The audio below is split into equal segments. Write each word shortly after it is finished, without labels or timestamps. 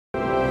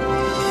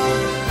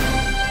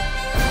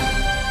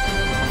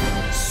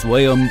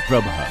Swayam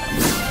Prabha.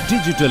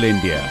 Digital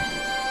India.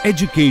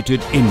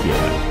 Educated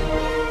India.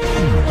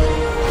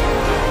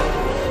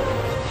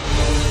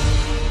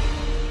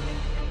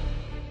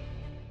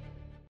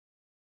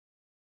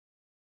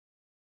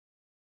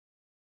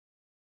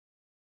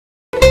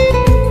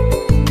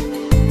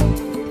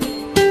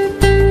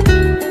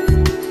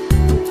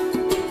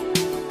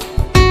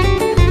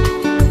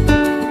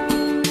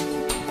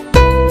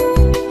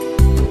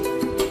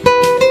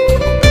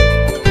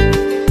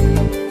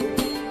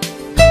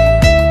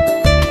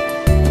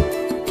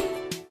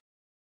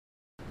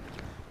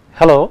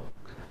 Hello.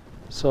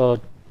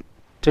 So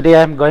today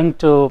I am going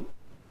to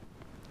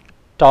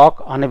talk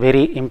on a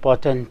very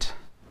important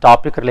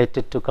topic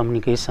related to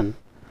communication,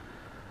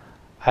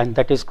 and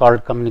that is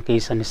called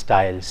communication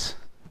styles.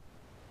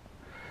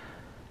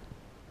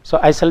 So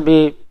I shall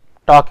be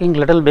talking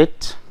little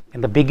bit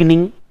in the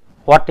beginning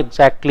what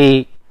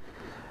exactly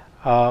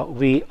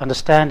we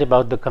understand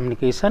about the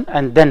communication,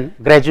 and then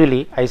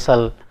gradually I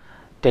shall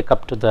take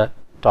up to the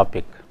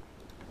topic.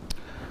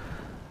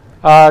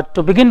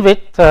 To begin with,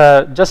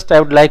 just I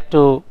would like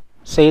to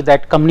say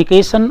that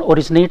communication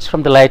originates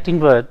from the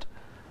Latin word,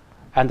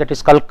 and that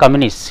is called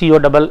communis,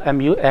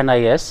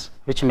 C-O-M-M-U-N-I-S,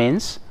 which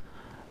means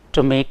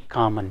to make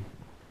common.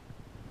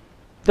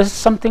 This is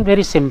something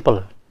very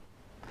simple.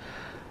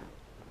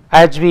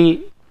 As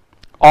we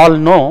all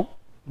know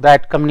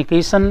that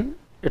communication,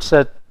 it's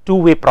a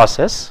two-way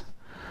process,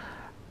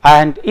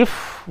 and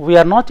if we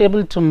are not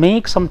able to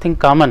make something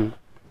common,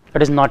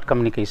 it is not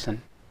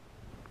communication.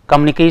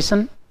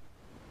 Communication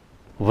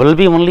will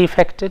be only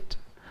effective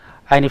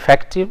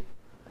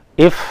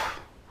if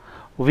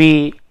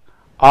we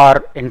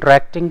are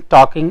interacting,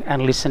 talking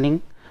and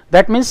listening.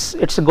 That means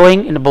it's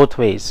going in both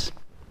ways.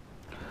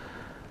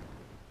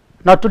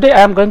 Now today I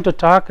am going to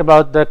talk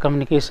about the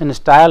communication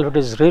style, which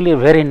is really a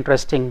very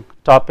interesting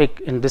topic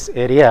in this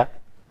area,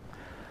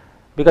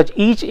 because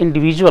each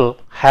individual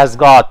has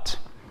got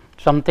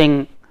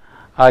something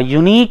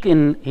unique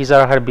in his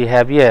or her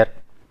behavior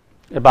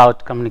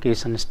about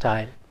communication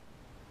style.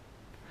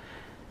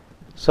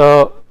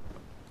 So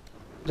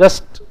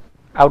just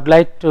I would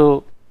like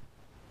to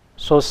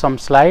show some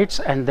slides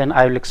and then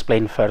I will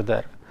explain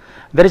further.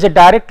 There is a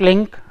direct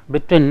link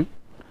between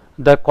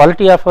the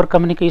quality of our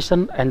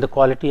communication and the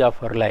quality of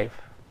our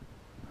life.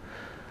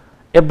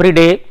 Every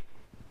day,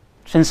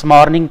 since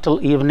morning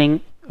till evening,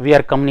 we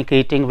are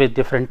communicating with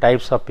different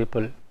types of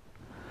people.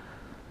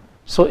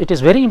 So it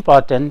is very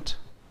important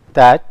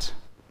that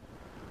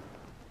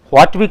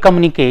what we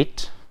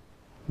communicate,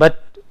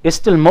 but is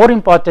still more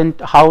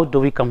important how do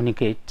we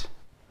communicate.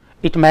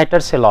 It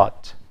matters a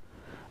lot,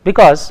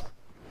 because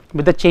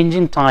with the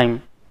changing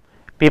time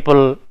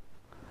people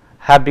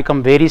have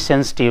become very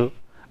sensitive,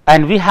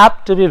 and we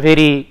have to be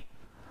very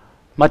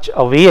much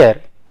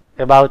aware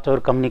about our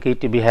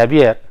communicative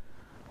behavior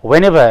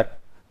whenever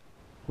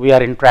we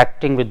are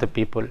interacting with the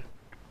people.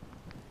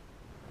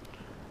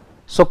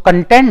 So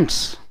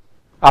contents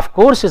of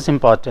course is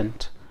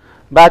important,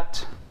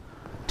 but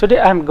today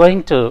I am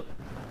going to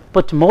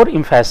put more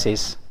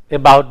emphasis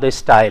about the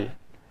style,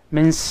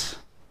 means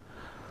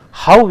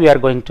how we are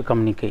going to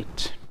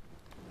communicate.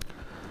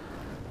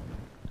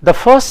 The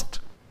first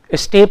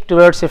step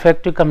towards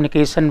effective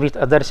communication with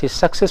others is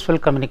successful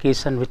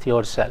communication with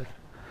yourself.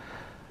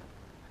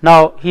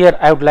 Now here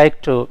I would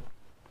like to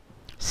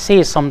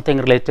say something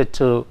related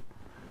to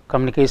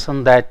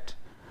communication, that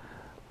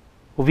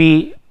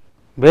we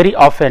very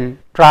often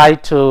try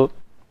to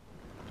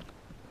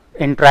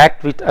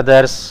interact with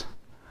others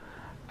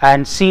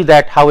and see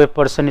that how a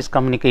person is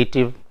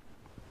communicative,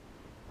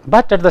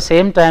 but at the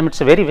same time it's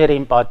very, very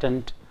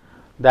important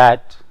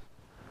that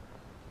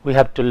we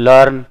have to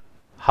learn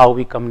how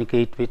we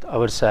communicate with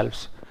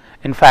ourselves.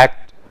 In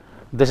fact,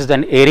 this is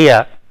an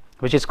area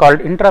which is called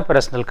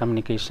intrapersonal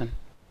communication,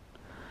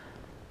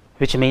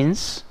 which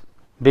means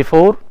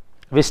before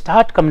we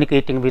start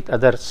communicating with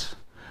others,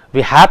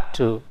 we have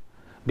to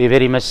be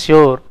very much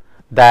sure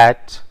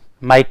that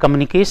my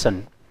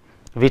communication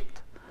with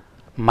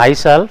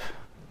myself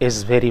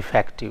is very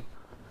effective.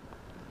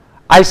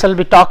 I shall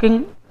be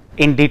talking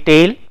in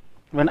detail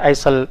when I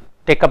shall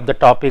take up the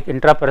topic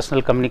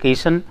intrapersonal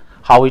communication,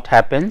 how it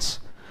happens.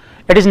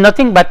 It is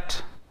nothing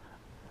but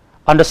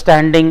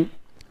understanding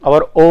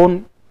our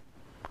own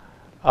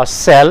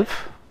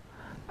self,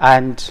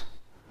 and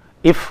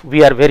if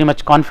we are very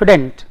much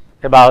confident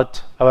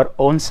about our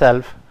own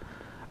self,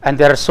 and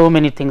there are so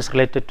many things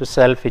related to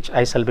self which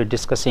I shall be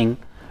discussing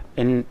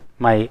in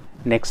my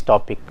next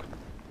topic.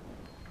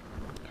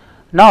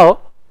 Now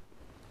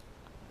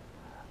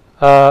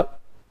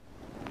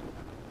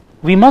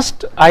we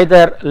must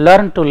either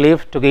learn to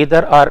live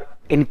together or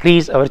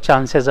increase our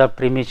chances of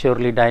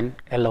prematurely dying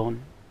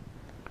alone.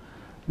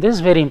 This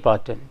is very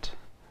important.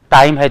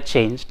 Time has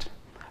changed,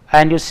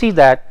 and you see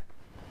that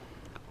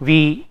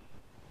we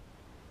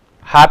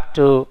have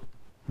to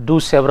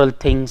do several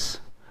things.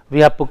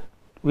 We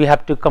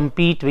have to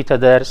compete with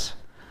others,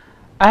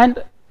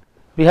 and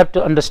we have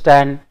to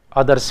understand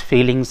others'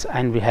 feelings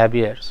and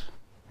behaviors.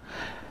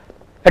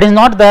 It is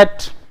not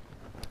that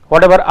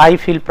whatever I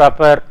feel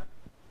proper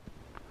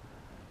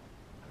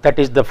that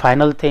is the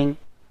final thing.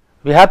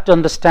 We have to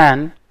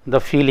understand the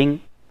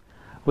feeling,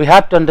 we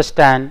have to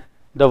understand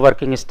the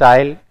working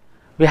style,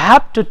 we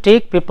have to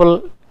take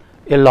people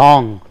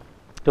along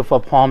to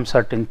perform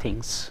certain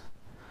things.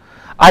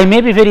 I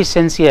may be very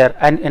sincere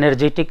and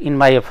energetic in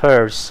my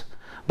affairs,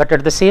 but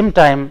at the same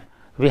time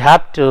we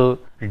have to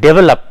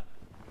develop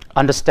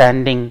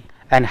understanding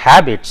and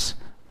habits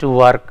to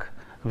work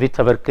with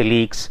our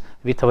colleagues,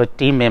 with our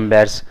team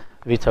members,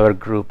 with our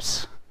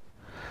groups.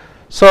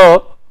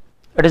 So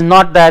it is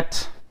not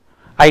that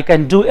I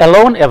can do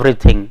alone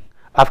everything.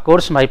 Of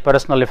course, my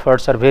personal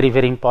efforts are very,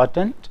 very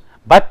important,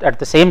 but at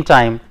the same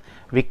time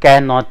we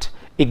cannot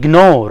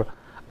ignore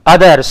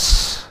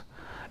others'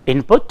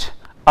 input,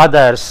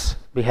 others'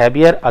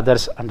 behavior,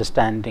 others'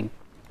 understanding.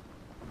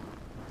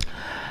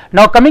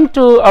 Now coming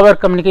to our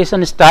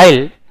communication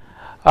style,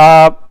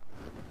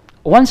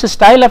 one's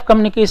style of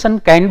communication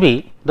can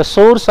be the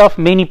source of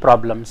many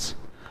problems,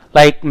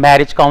 like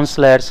marriage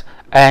counselors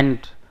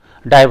and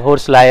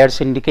divorce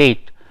lawyers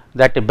indicate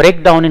that a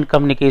breakdown in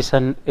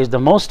communication is the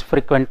most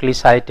frequently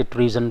cited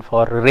reason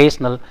for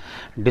relational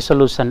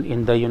dissolution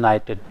in the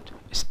United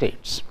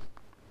States.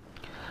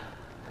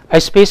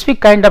 A specific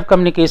kind of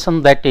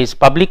communication, that is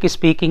public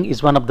speaking,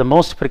 is one of the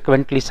most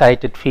frequently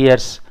cited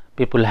fears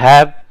people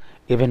have,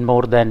 even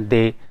more than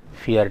they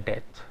fear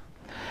death.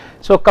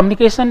 So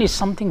communication is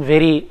something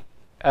very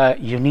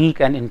unique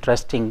and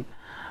interesting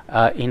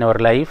in our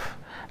life,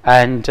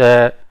 and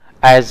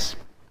as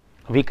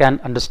we can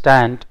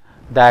understand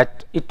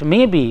that it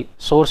may be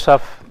source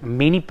of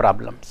many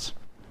problems,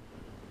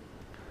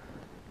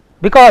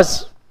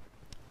 because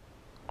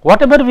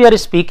whatever we are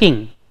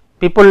speaking,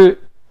 people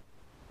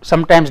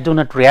sometimes do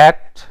not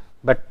react,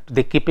 but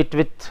they keep it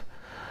with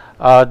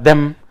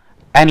them,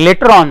 and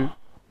later on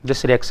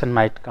this reaction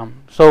might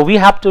come. So we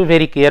have to be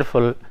very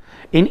careful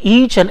in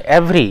each and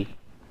every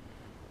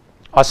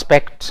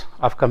aspect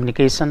of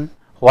communication,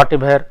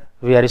 whatever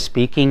we are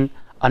speaking,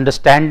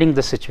 understanding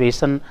the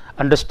situation,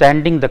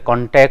 understanding the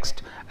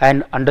context,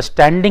 and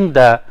understanding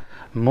the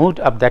mood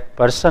of that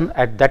person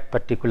at that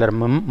particular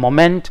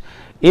moment,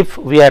 if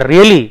we are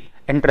really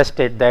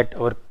interested that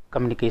our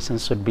communication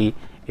should be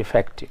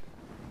effective.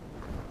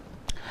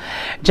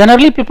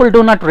 Generally people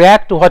do not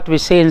react to what we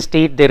say,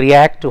 instead they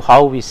react to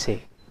how we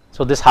say.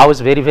 So this how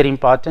is very, very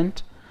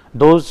important.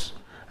 Those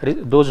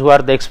who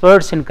are the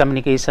experts in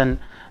communication,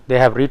 they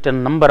have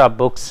written number of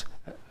books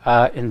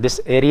in this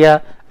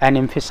area and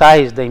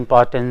emphasize the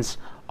importance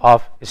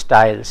of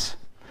styles,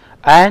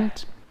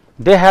 and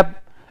they have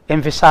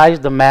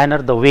emphasized the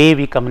manner, the way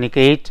we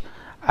communicate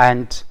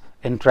and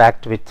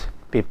interact with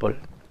people.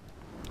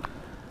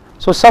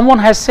 So someone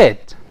has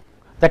said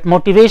that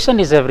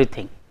motivation is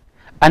everything,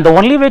 and the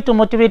only way to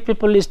motivate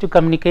people is to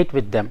communicate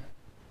with them.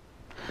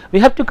 We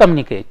have to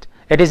communicate.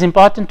 It is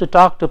important to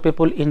talk to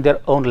people in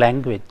their own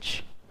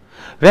language.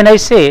 When I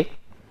say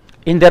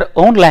in their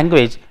own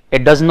language,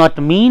 it does not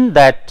mean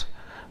that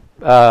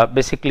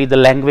basically the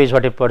language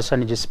what a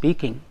person is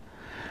speaking.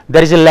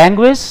 There is a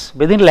language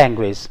within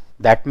language.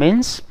 That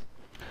means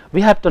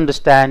we have to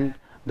understand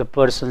the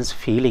person's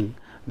feeling,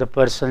 the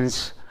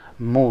person's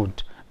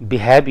mood,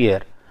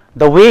 behavior,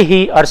 the way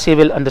he or she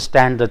will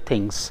understand the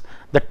things,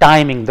 the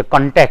timing, the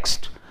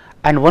context,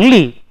 and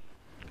only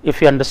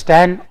if we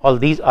understand all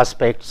these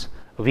aspects,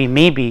 we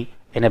may be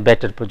in a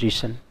better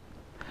position.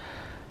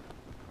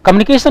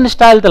 Communication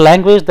style, the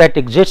language that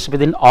exists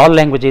within all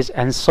languages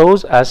and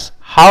shows us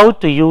how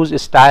to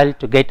use style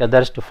to get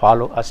others to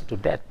follow us to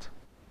death.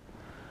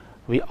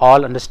 We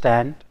all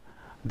understand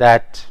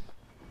that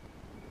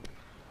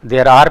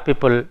there are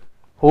people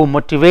who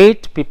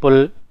motivate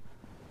their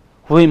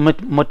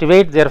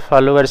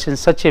followers in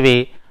such a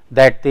way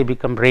that they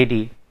become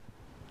ready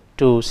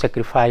to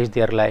sacrifice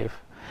their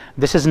life.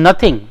 This is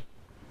nothing,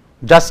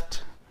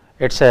 just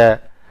it's a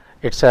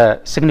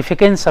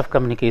significance of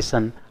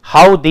communication,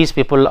 how these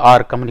people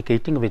are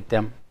communicating with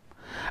them,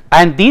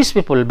 and these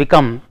people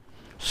become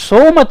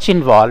so much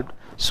involved,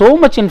 so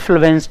much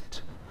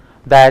influenced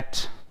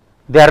that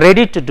they are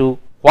ready to do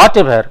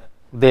whatever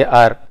they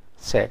are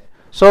said.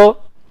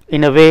 So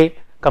in a way,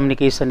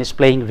 communication is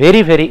playing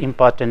very, very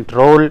important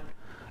role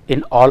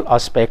in all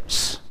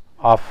aspects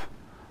of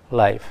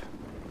life.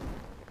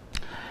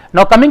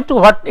 Now coming to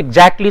what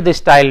exactly the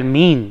style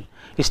mean.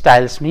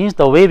 Styles means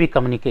the way we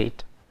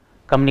communicate.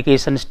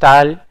 Communication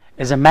style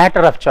is a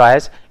matter of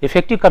choice.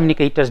 Effective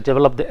communicators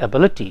develop the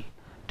ability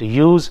to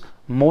use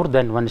more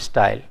than one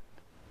style.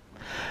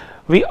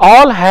 We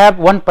all have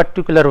one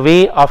particular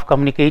way of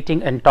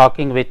communicating and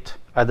talking with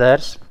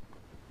others,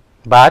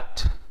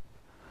 but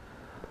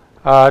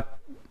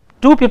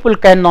two people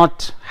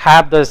cannot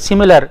have the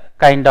similar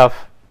kind of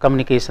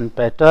communication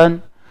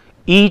pattern.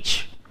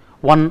 Each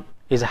one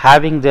is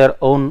having their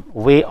own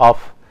way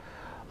of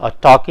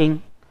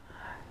talking.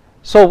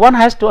 So one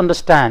has to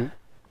understand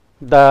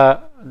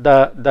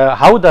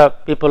how the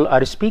people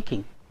are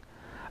speaking,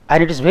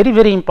 and it is very,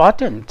 very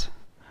important,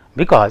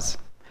 because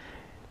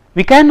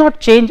we cannot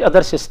change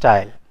others'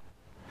 style,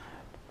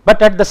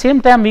 but at the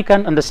same time we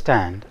can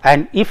understand,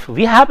 and if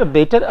we have a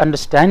better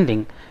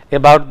understanding,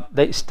 about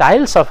the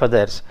styles of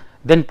others,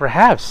 then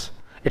perhaps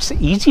it's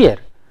easier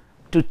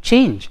to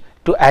change,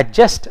 to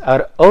adjust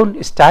our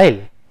own style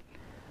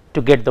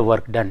to get the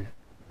work done,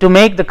 to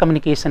make the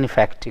communication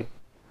effective.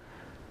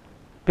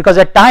 Because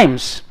at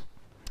times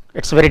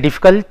it's very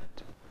difficult,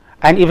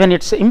 and even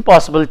it's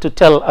impossible to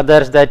tell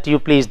others that you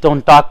please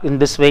don't talk in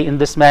this way, in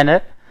this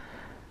manner.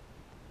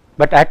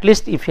 But at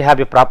least if you have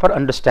a proper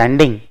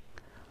understanding,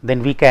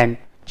 then we can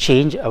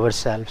change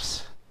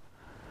ourselves.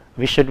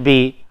 We should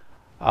be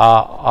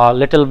a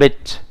little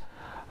bit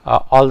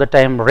all the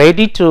time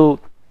ready to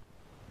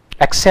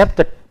accept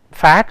the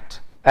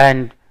fact,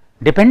 and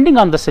depending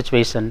on the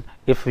situation,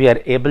 if we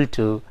are able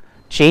to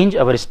change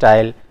our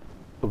style,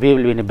 we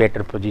will be in a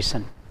better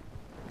position.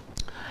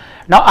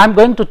 Now I am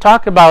going to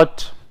talk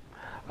about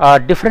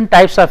different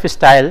types of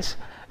styles.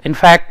 In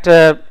fact,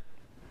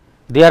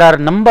 there are a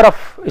number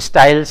of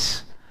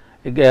styles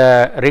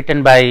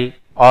written by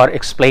or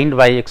explained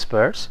by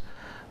experts,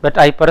 but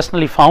I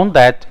personally found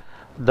that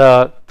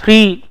the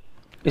three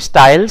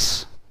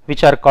styles,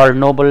 which are called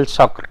noble,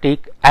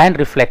 Socratic and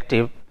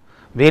reflective,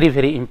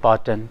 very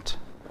important.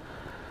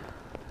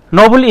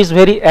 Noble is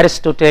very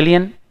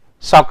Aristotelian,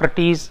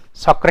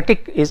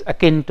 Socratic is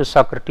akin to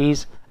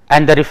Socrates,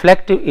 and the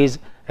reflective is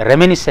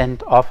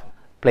reminiscent of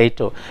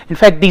Plato. In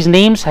fact, these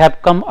names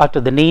have come out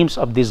of the names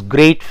of these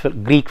great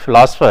Greek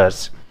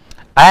philosophers,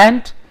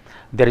 and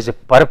there is a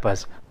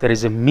purpose, there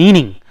is a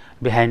meaning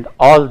behind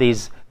all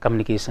these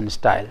communication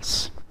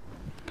styles.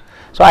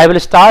 So I will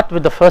start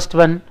with the first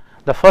one.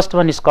 The first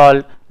one is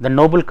called the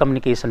noble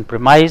communication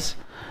premise.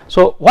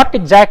 So what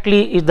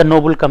exactly is the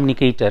noble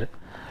communicator?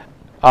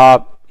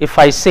 If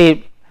I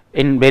say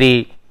in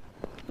very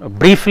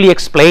briefly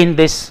explain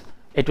this,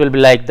 it will be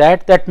like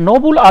that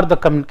noble are the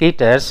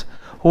communicators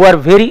who are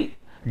very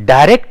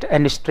direct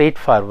and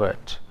straightforward.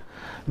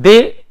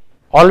 They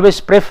always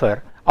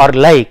prefer or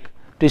like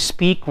to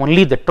speak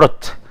only the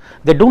truth.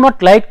 They do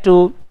not like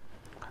to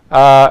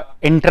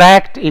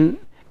interact in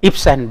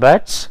ifs and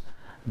buts.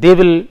 They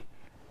will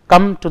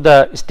come to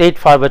the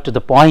straightforward to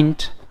the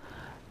point.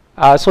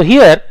 So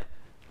here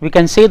we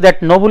can say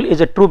that noble is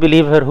a true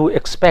believer who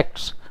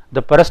expects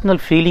the personal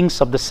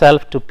feelings of the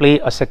self to play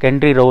a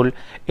secondary role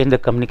in the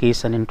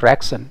communication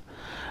interaction.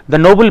 The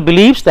noble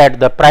believes that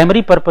the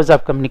primary purpose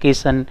of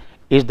communication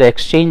is the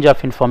exchange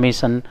of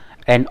information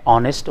and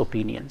honest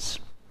opinions.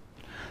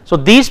 So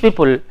these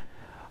people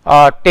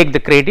take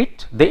the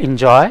credit, they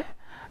enjoy,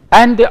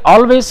 and they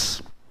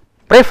always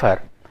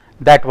prefer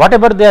that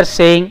whatever they are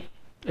saying,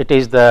 it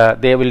is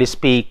they will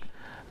speak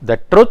the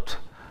truth,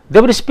 they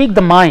will speak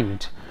the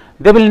mind.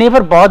 They will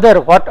never bother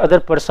what other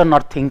person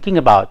are thinking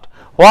about,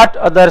 what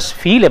others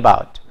feel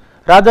about.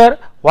 Rather,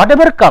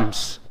 whatever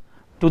comes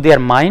to their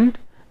mind,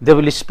 they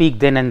will speak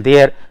then and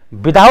there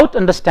without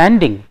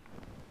understanding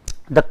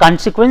the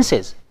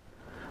consequences,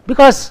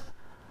 because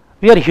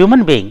we are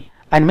human being,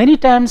 and many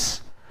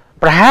times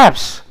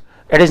perhaps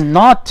it is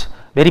not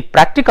very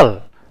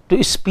practical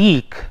to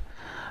speak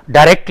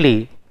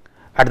directly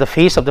at the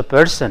face of the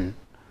person.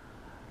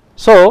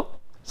 So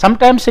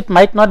sometimes it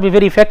might not be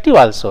very effective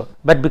also,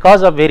 but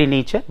because of very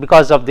nature,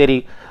 because of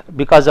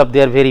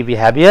their very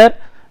behavior,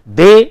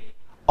 they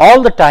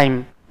all the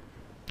time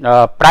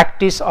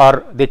practice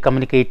or they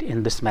communicate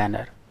in this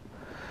manner.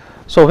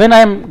 So when I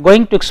am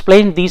going to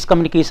explain these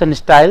communication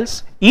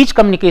styles, each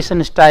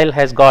communication style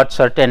has got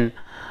certain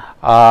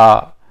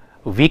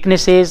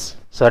weaknesses,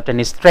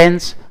 certain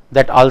strengths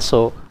that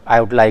also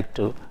I would like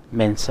to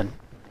mention.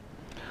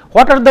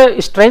 What are the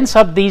strengths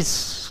of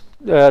these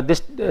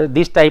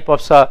type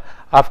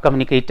of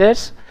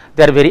communicators?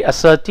 They are very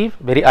assertive,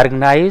 very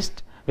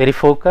organized, very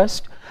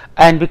focused,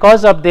 and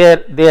because of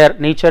their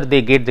nature,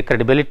 they get the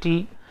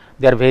credibility.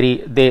 They are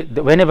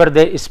whenever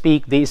they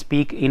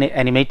speak in an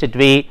animated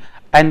way,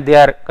 and they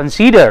are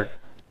considered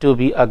to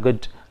be a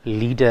good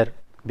leader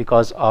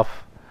because of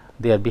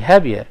their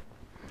behavior.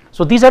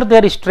 So these are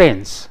their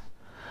strengths,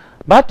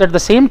 but at the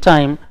same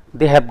time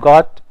they have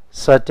got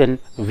certain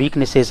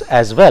weaknesses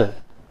as well.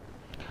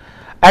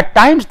 At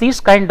times these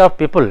kind of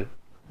people,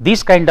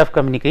 these kind of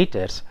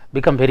communicators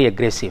become very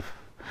aggressive.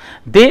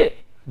 They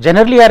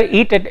generally are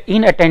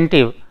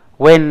inattentive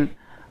when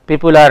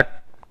people are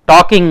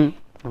talking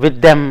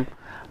with them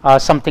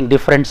something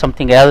different,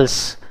 something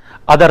else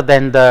other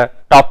than the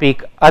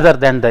topic, other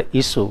than the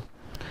issue.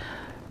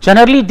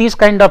 Generally these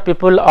kind of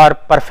people are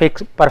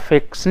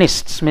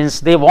perfectionists,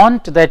 means they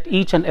want that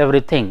each and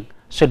everything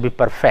should be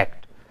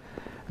perfect.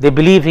 They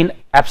believe in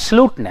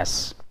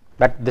absoluteness,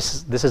 but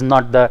this is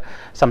not the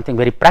something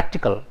very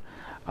practical.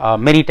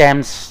 Many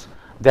times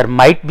there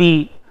might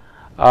be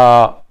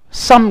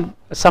some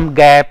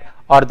gap,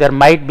 or there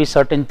might be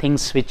certain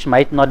things which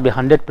might not be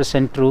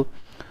 100% true,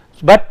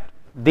 but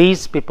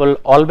these people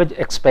always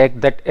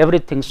expect that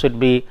everything should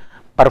be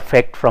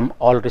perfect from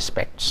all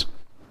respects,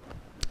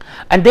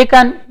 and they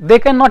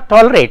cannot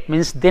tolerate,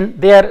 means then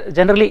they are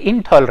generally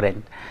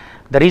intolerant.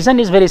 The reason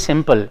is very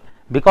simple: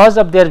 because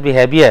of their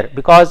behavior,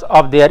 because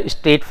of their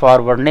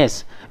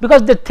straightforwardness,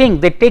 because they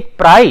take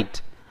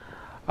pride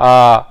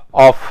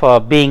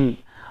of being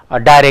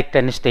direct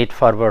and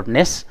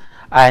straightforwardness,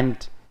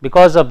 and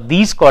because of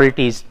these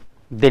qualities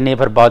they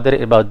never bother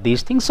about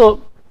these things.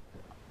 So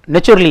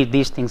naturally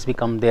these things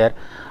become their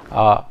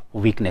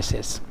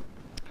weaknesses.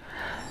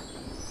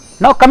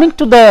 Now coming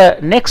to the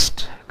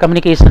next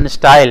communication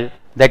style,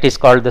 that is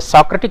called the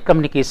Socratic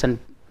communication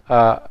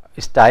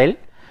style.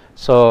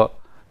 So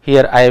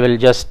here I will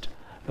just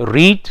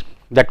read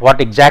that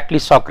what exactly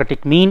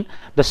Socratic mean.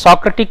 The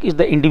Socratic is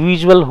the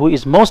individual who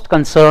is most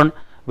concerned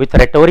with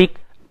rhetoric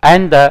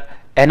and the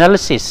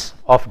analysis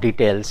of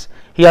details.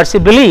 He or she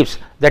believes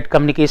that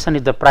communication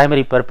is the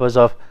primary purpose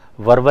of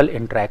verbal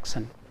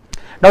interaction.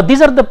 Now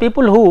these are the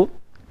people who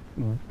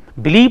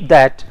believe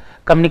that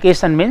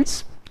communication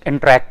means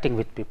interacting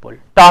with people,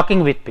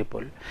 talking with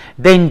people.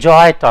 They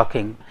enjoy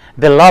talking,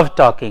 they love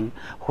talking.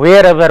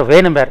 Wherever,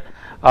 whenever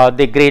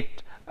they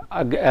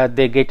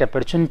get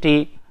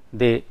opportunity,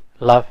 they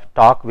love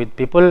talk with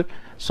people.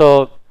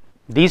 So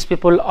these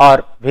people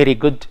are very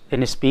good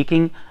in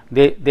speaking.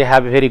 They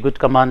have very good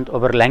command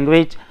over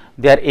language.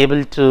 They are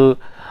able to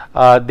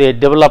they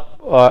develop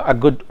a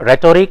good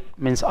rhetoric,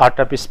 means art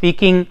of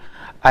speaking,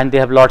 and they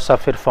have lots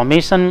of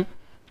information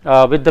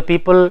with the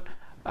people,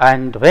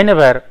 and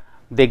whenever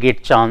they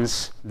get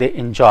chance they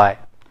enjoy.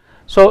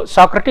 So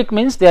Socratic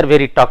means they are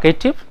very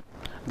talkative,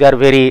 they are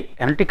very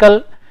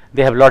analytical,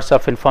 they have lots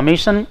of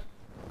information,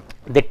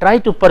 they try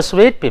to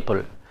persuade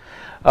people.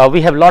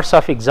 We have lots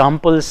of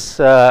examples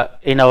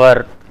in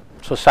our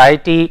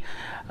society,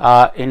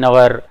 in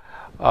our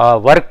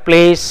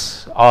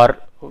workplace, or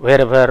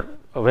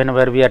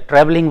whenever we are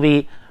traveling,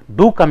 we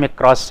do come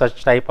across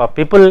such type of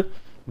people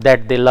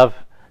that they love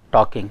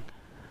talking.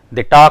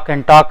 They talk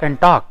and talk and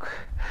talk,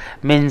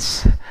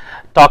 means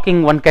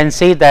talking, one can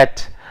say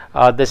that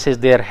this is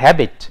their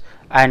habit,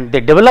 and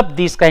they develop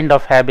this kind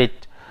of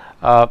habit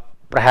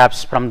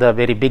perhaps from the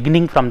very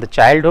beginning, from the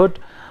childhood.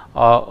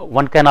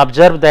 One can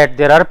observe that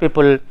there are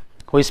people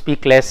who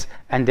speak less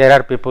and there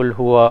are people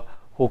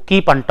who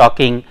keep on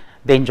talking.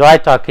 They enjoy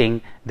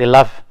talking, they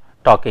love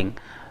talking.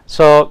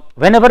 So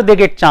whenever they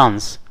get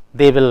chance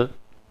they will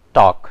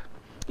talk.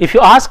 If you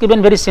ask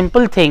even very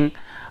simple thing,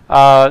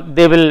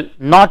 they will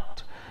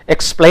not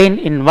explain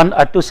in 1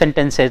 or 2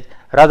 sentences,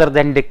 rather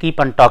than they keep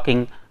on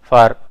talking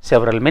for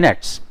several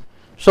minutes.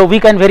 So we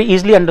can very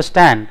easily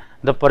understand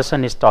the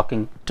person is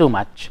talking too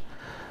much.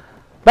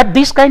 But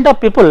these kind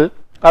of people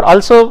are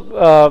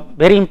also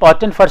very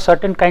important for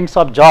certain kinds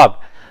of job.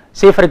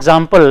 Say for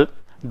example,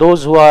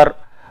 those who are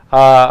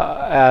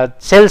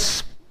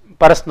sales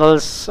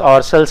personals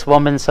or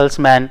saleswomen,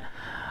 salesman,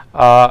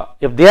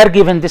 if they are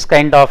given this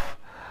kind of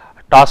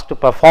task to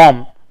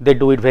perform, they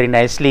do it very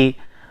nicely.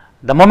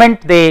 The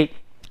moment they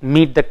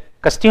meet the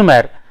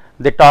customer,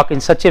 they talk in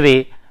such a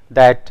way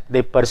that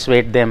they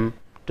persuade them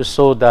to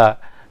show the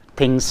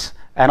things,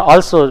 and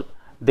also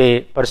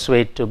they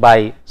persuade to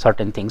buy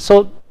certain things.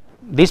 So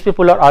these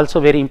people are also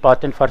very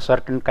important for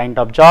certain kind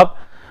of job,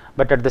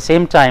 but at the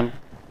same time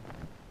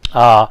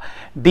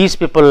these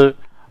people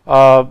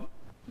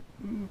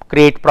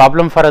create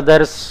problem for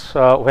others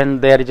when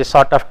there is a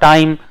sort of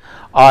time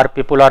or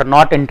people are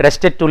not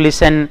interested to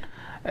listen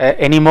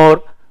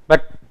anymore,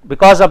 but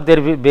because of their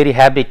very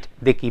habit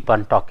they keep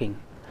on talking.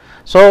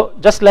 So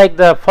just like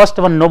the first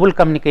one, noble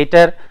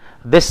communicator,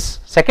 this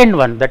second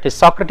one, that is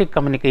Socratic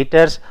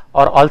communicators,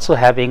 are also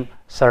having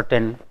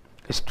certain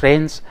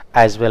strengths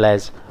as well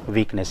as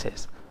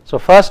weaknesses. So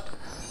first,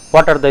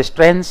 what are the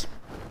strengths?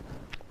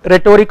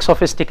 Rhetoric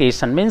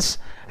sophistication means,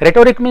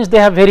 rhetoric means they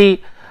have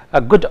very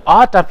good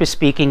art of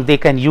speaking. They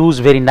can use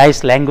very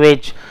nice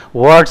language,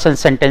 words and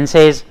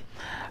sentences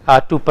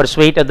to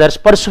persuade others.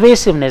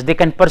 Persuasiveness, they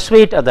can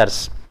persuade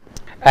others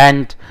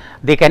and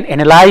they can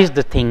analyze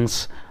the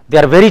things. They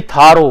are very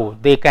thorough,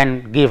 they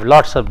can give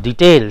lots of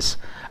details,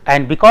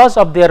 and because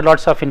of their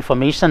lots of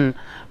information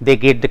they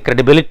get the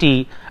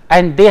credibility,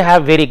 and they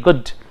have very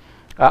good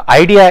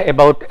idea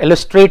about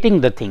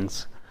illustrating the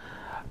things.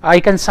 I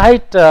can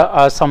cite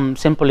some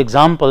simple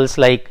examples,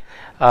 like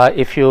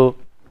if you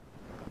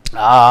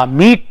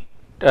meet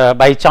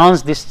by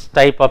chance this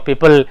type of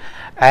people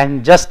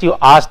and just you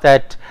ask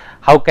that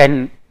how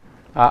can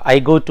I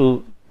go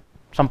to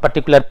some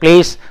particular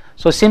place,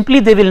 so simply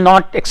they will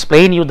not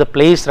explain you the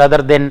place, rather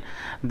than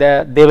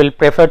they will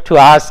prefer to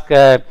ask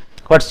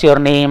what's your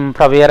name,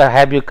 from where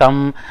have you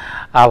come,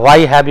 why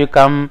have you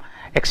come,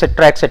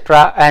 etc.,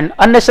 etc., and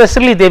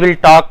unnecessarily they will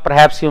talk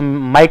perhaps you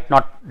might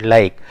not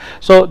like.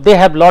 So they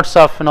have lots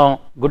of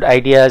good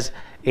ideas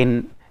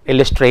in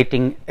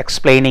illustrating,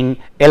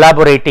 explaining,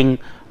 elaborating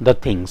the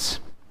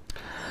things.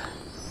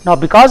 Now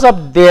because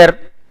of their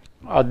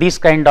this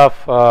kind of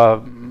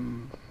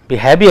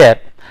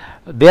behavior,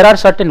 there are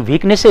certain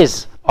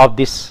weaknesses of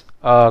this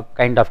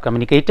kind of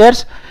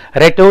communicators.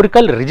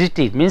 Rhetorical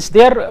rigidity means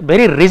they are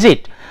very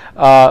rigid,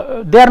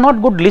 they are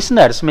not good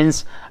listeners,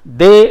 means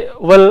they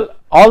will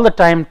all the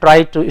time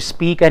try to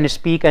speak and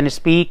speak and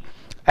speak,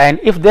 and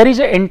if there is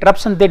an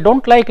interruption, they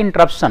don't like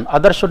interruption.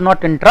 Others should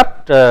not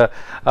interrupt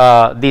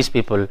these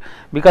people,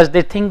 because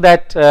they think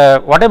that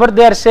whatever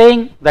they are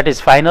saying, that is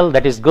final,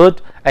 that is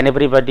good, and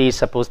everybody is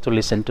supposed to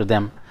listen to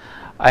them.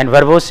 And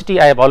verbosity,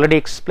 I have already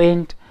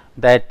explained,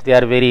 that they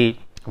are very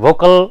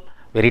vocal,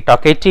 very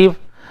talkative.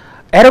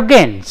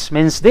 Arrogance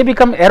means they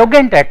become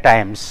arrogant at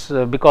times,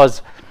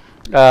 because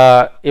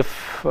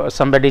if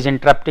somebody is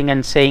interrupting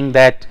and saying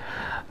that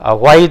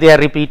why they are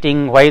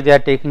repeating, why they are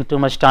taking too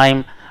much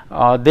time,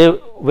 they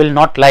will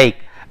not like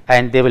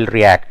and they will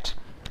react,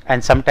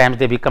 and sometimes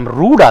they become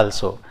rude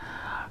also.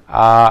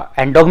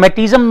 And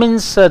dogmatism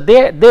means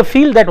they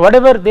feel that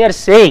whatever they are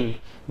saying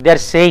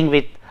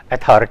with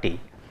authority,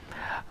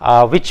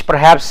 which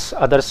perhaps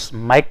others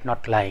might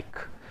not like.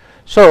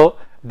 So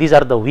these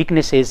are the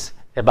weaknesses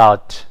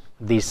about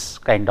these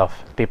kind of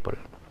people.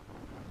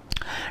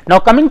 Now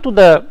coming to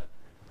the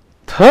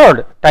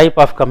third type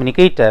of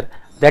communicator,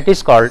 that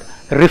is called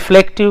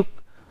reflective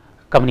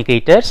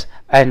communicators,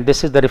 and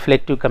this is the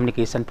reflective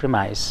communication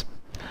premise.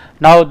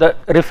 Now the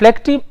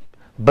reflective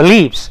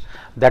believes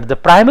that the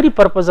primary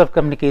purpose of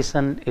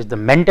communication is the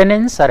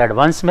maintenance or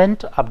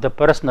advancement of the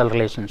personal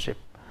relationship.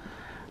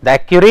 The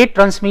accurate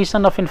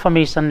transmission of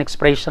information,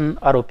 expression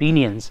or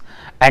opinions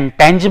and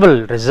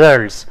tangible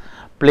results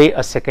play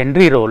a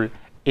secondary role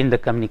in the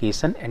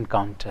communication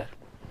encounter.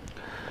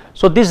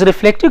 So these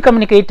reflective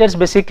communicators,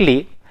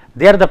 basically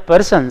they are the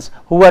persons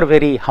who are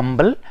very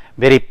humble,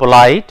 very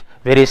polite,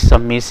 very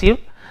submissive,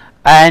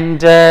 and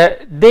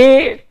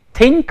they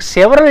think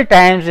several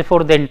times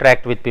before they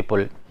interact with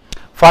people.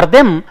 For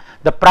them,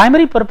 the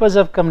primary purpose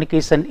of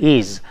communication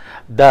is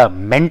the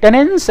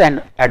maintenance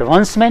and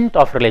advancement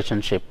of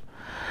relationship.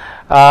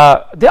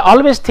 They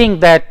always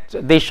think that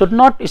they should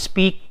not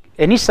speak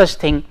any such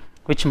thing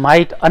which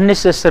might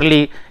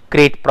unnecessarily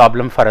create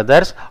problem for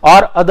others,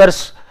 or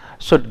others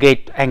should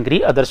get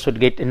angry, others should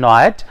get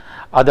annoyed,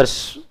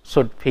 others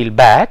should feel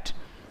bad.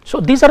 So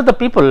these are the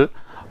people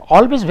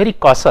always very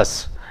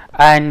cautious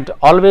and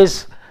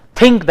always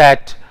think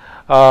that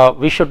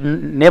we should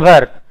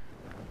never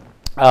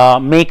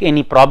make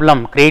any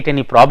problem, create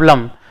any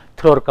problem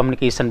through our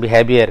communication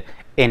behavior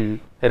in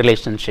a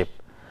relationship,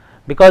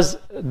 because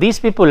these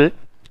people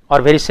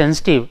are very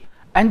sensitive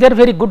and they are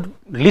very good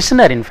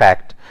listener. In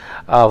fact,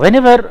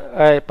 whenever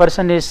a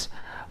person is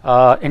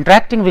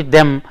interacting with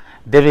them,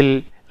 they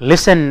will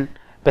listen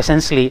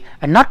patiently,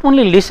 and not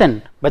only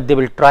listen, but they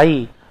will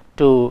try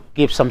to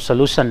give some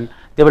solution.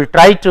 They will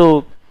try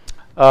to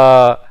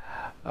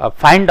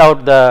find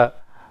out the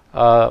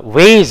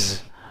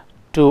ways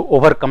to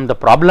overcome the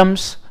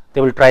problems.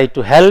 They will try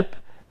to help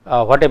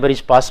whatever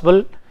is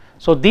possible.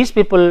 So these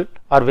people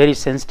are very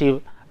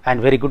sensitive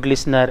and very good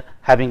listener,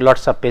 having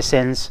lots of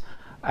patience,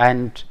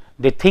 and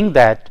they think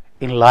that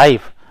in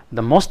life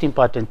the most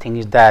important thing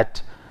is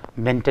that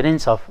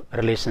maintenance of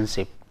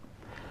relationship,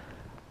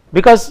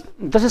 because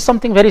this is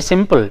something very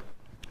simple.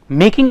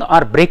 Making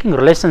or breaking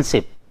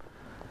relationship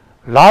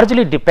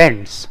largely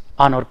depends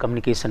on our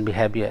communication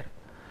behavior.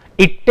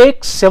 It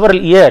takes several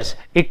years,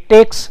 it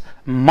takes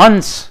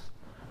months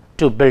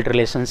to build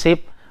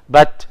relationship,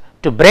 but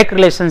to break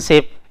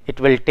relationship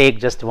it will take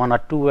just 1 or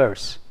 2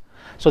 hours.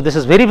 So this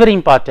is very, very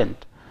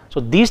important. So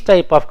these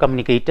type of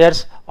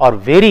communicators are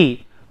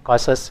very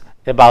cautious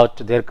about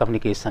their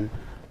communication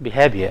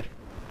behavior.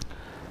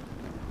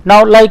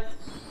 Now, like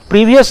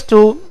previous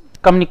to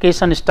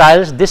communication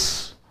styles,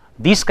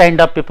 these kind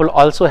of people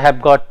also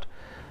have got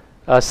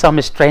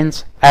some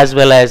strengths as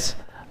well as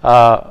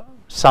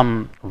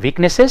some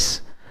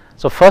weaknesses.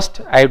 So first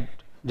I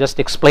just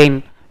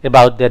explain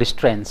about their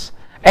strengths.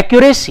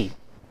 Accuracy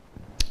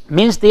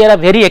means they are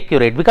very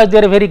accurate, because they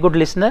are a very good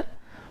listener.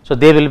 So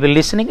they will be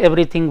listening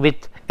everything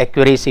with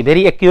accuracy,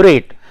 very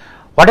accurate.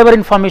 Whatever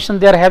information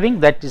they are having,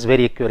 that is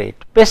very accurate.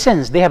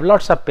 Patience, they have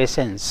lots of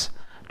patience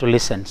to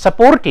listen.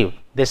 Supportive,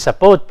 they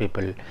support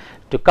people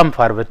to come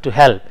forward to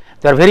help.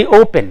 They are very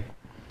open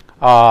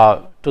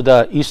to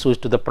the issues,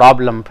 to the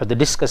problem, for the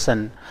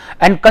discussion.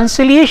 And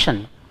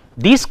conciliation,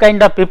 these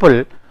kind of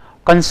people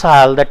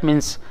concile, that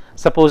means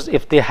suppose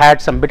if they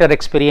had some bitter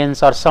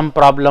experience or some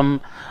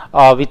problem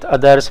with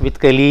others,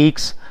 with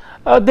colleagues,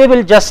 they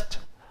will just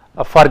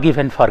forgive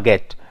and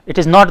forget. It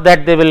is not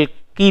that they will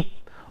keep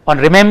on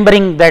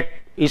remembering that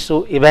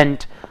issue,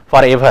 event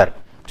forever.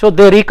 So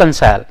they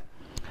reconcile.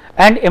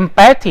 And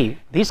empathy,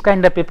 these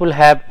kind of people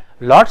have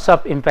lots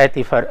of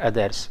empathy for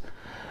others.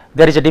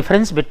 There is a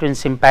difference between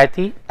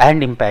sympathy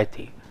and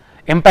empathy.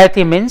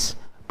 Empathy means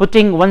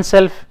putting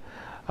oneself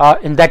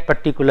in that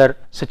particular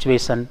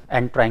situation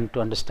and trying to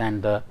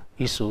understand the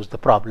issues, the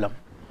problem.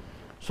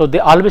 So they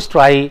always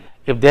try,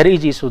 if there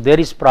is issue, there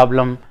is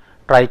problem,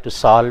 try to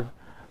solve,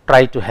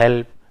 try to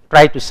help,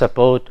 try to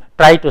support,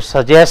 try to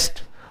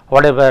suggest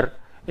whatever,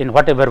 in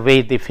whatever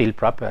way they feel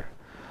proper.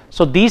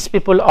 So these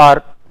people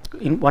are,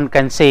 one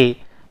can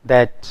say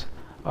that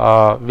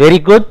very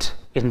good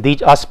in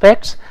these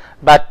aspects,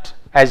 but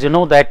as you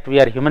know that we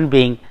are human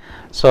being,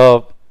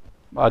 so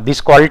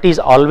these qualities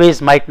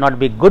always might not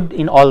be good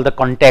in all the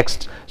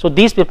contexts. So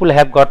these people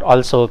have got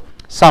also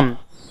some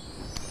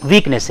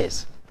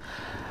weaknesses,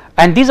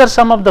 and these are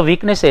some of the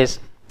weaknesses,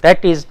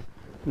 that is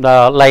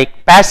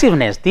like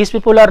passiveness. These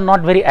people are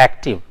not very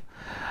active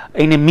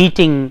in a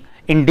meeting,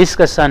 in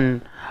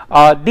discussion.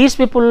 These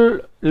people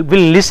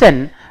will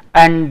listen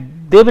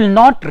and they will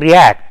not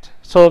react.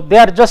 So they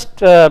are just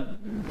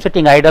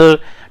sitting idle,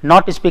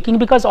 not speaking,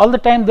 because all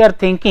the time they are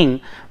thinking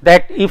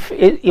that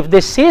if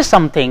they say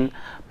something,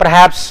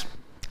 perhaps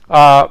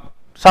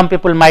some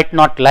people might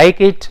not like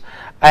it,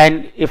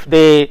 and if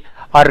they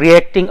are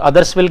reacting,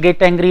 others will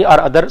get angry or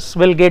others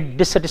will get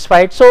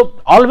dissatisfied. So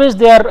always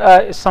they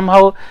are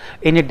somehow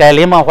in a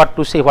dilemma, what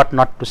to say, what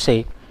not to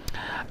say.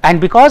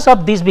 And because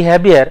of this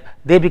behavior,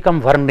 they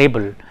become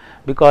vulnerable,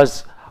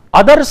 because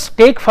others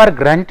take for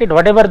granted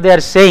whatever they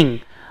are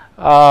saying.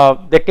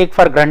 They take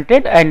for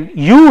granted and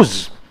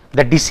use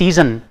the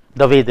decision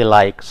the way they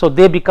like. So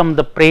they become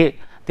the prey,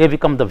 they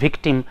become the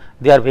victim,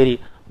 they are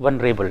very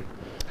vulnerable.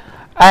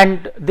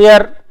 And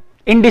their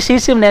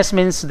indecisiveness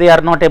means they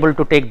are not able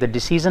to take the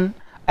decision,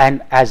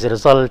 and as a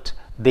result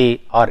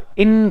they are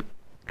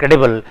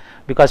incredible,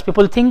 because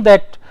people think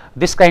that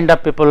these kind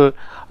of people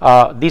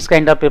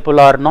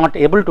are not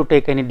able to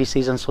take any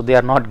decision, so they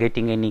are not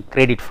getting any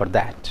credit for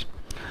that.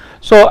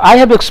 So I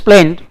have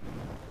explained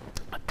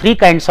three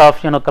kinds of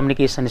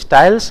communication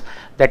styles,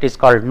 that is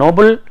called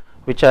noble,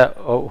 which are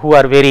who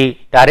are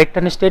very direct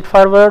and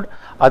straightforward.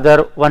 Other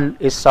one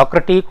is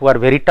Socratic, who are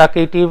very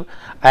talkative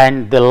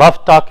and they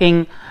love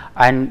talking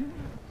and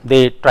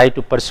they try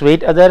to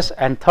persuade others.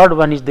 And third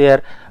one is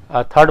the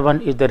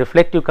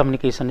reflective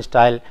communication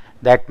style.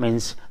 That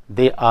means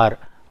they are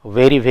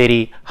very,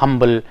 very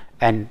humble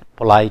and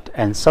polite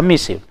and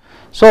submissive.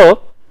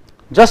 So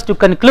just to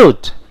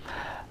conclude,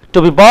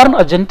 to be born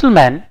a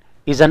gentleman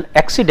is an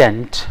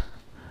accident,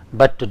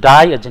 but to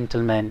die a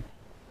gentleman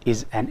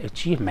is an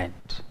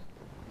achievement.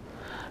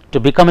 To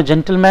become a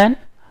gentleman,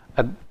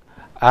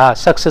 a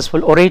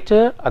successful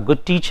orator, a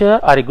good teacher,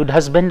 or a good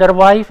husband or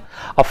wife,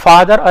 a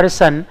father or a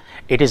son,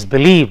 it is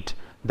believed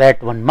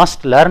that one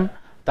must learn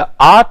the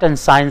art and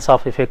science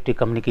of effective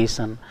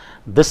communication.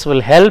 This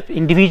will help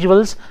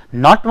individuals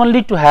not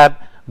only to have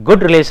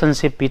good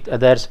relationship with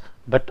others,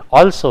 but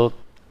also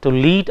to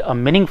lead a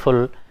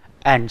meaningful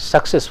and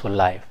successful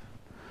life.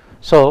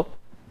 So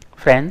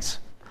friends,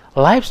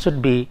 life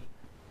should be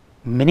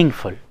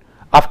meaningful.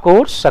 Of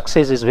course,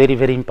 success is very,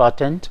 very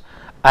important,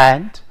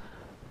 and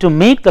to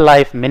make the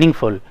life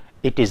meaningful,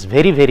 it is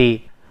very,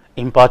 very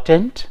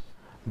important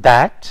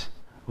that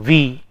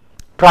we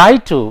try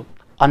to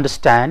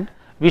understand.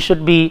 We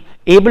should be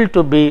able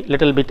to be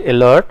little bit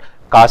alert,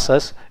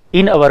 cautious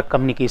in our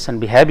communication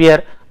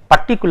behavior,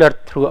 particular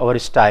through our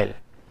style.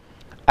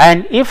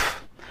 And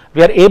if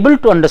we are able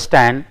to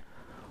understand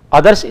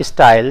others'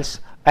 styles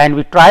and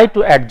we try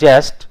to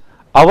adjust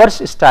our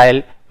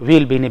style, we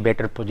will be in a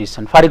better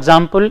position. For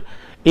example,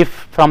 if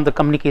from the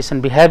communication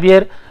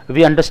behavior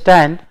we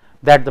understand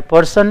that the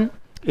person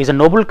is a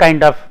noble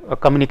kind of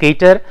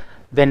communicator,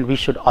 then we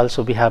should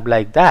also behave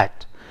like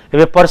that.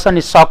 If a person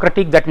is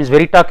Socratic, that means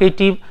very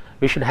talkative,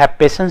 we should have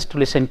patience to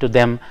listen to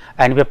them.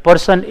 And if a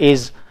person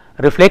is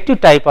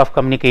reflective type of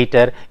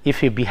communicator,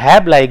 if we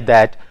behave like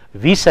that,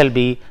 we shall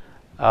be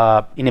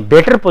in a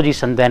better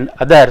position than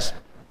others,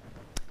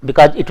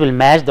 because it will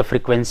match the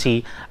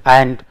frequency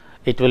and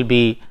it will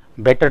be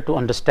better to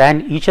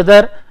understand each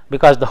other,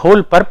 because the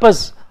whole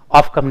purpose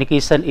of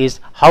communication is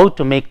how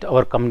to make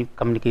our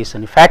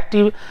communication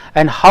effective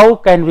and how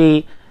can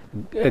we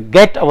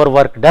get our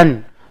work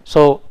done.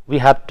 So we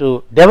have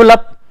to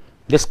develop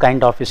this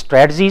kind of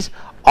strategies.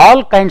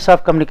 All kinds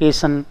of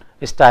communication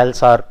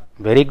styles are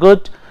very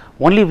good,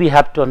 only we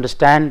have to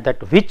understand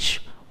that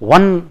which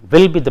one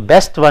will be the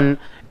best one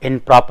in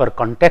proper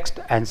context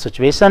and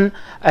situation,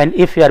 and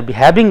if we are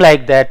behaving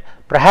like that,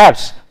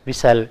 perhaps we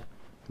shall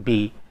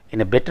be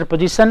in a better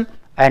position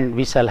and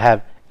we shall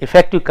have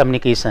effective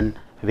communication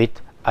with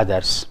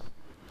others.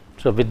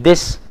 So with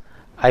this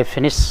I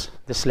finish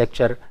this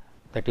lecture,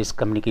 that is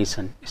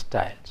communication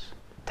styles.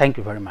 Thank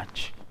you very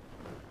much.